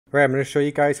Alright, I'm going to show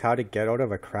you guys how to get out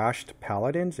of a crashed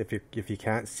paladins if you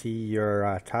can't see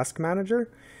your task manager.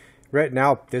 Right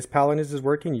now, this paladins is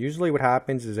working. Usually what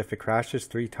happens is if it crashes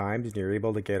 3 times and you're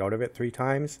able to get out of it 3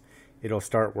 times, it'll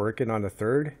start working on the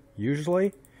 3rd,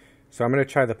 usually. So I'm going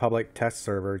to try the public test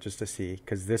server just to see,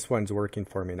 because this one's working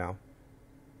for me now.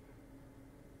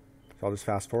 So I'll just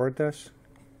fast forward this.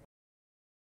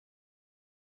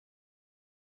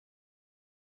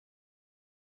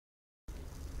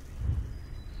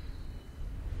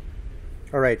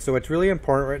 Alright, so what's really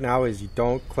important right now is you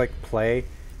don't click play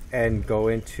and go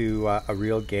into a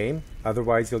real game.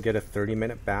 Otherwise you'll get a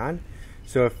 30-minute ban.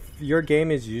 So if your game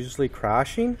is usually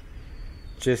crashing,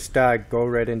 just go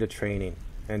right into training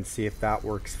and see if that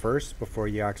works first before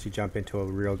you actually jump into a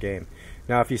real game.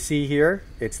 Now if you see here,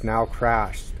 it's now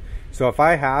crashed. So if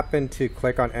I happen to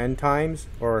click on end times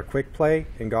or a quick play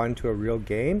and got into a real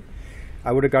game,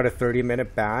 I would have got a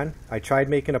 30-minute ban. I tried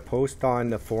making a post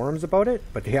on the forums about it,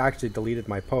 but they actually deleted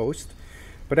my post.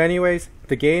 But anyways,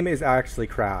 the game is actually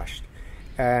crashed.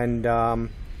 And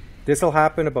this will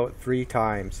happen about 3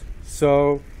 times.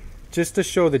 So just to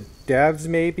show the devs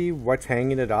maybe what's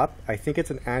hanging it up, I think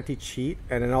it's an anti-cheat,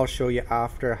 and then I'll show you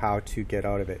after how to get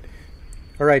out of it.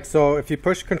 Alright, so if you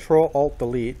push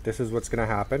Control-Alt-Delete, this is what's going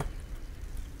to happen.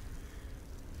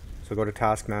 So go to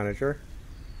Task Manager.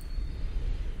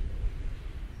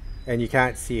 And you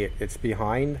can't see it. It's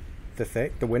behind the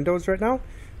windows right now.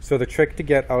 So the trick to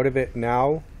get out of it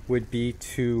now would be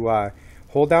to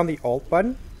hold down the Alt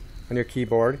button on your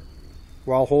keyboard.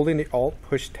 While holding the Alt,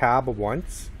 push Tab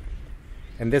once,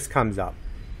 and this comes up.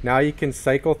 Now you can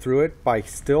cycle through it by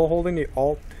still holding the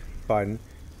Alt button,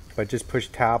 but just push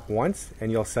Tab once,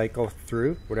 and you'll cycle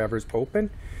through whatever's open.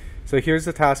 So here's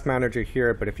the task manager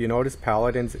here, but if you notice,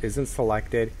 Paladins isn't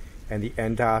selected, and the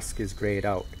end task is grayed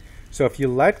out. So if you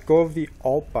let go of the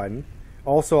Alt button,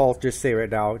 also I'll just say right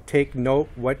now, take note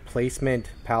what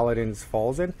placement Paladins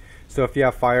falls in. So if you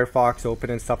have Firefox open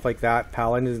and stuff like that,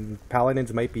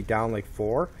 Paladins might be down like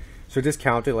 4. So just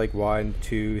count it like 1,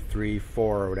 2, 3,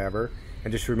 4 or whatever,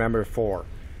 and just remember 4.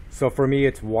 So for me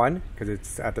it's 1 because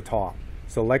it's at the top.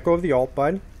 So let go of the Alt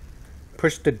button,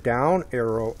 push the down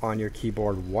arrow on your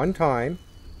keyboard 1 time,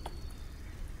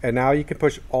 and now you can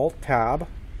push Alt Tab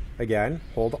again,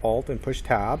 hold Alt and push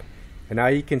Tab. And now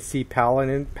you can see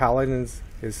Paladins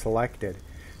is selected.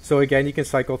 So again, you can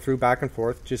cycle through back and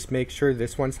forth. Just make sure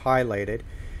this one's highlighted.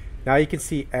 Now you can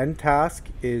see end task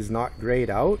is not grayed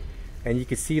out, and you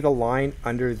can see the line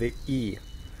under the E.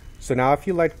 So now if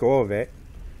you let go of it,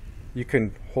 you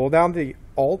can hold down the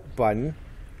Alt button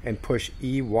and push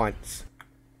E once,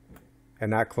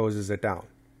 and that closes it down.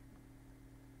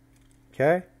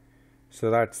 Okay,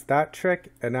 so that's that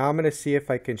trick. And now I'm going to see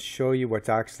if I can show you what's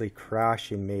actually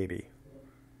crashing maybe.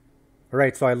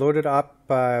 Alright, so I loaded up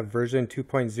version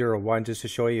 2.01 just to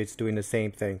show you it's doing the same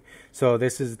thing. So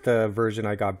this is the version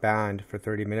I got banned for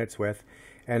 30 minutes with.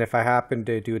 And if I happen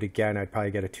to do it again, I'd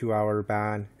probably get a 2-hour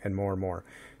ban and more.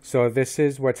 So this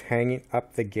is what's hanging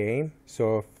up the game.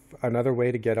 So another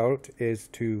way to get out is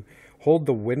to hold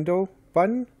the window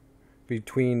button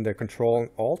between the Control and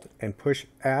Alt and push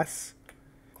S.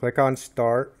 Click on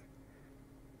Start.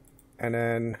 And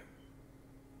then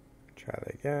try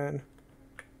that again.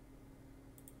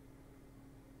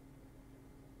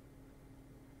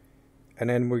 And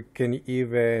then we can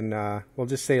even, we'll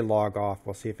just say log off.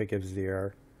 We'll see if it gives the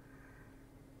error.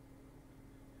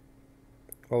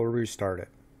 We'll restart it.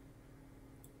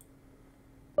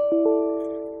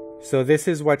 So this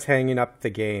is what's hanging up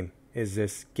the game, is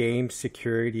this game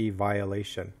security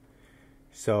violation.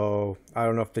 So I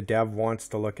don't know if the dev wants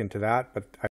to look into that, but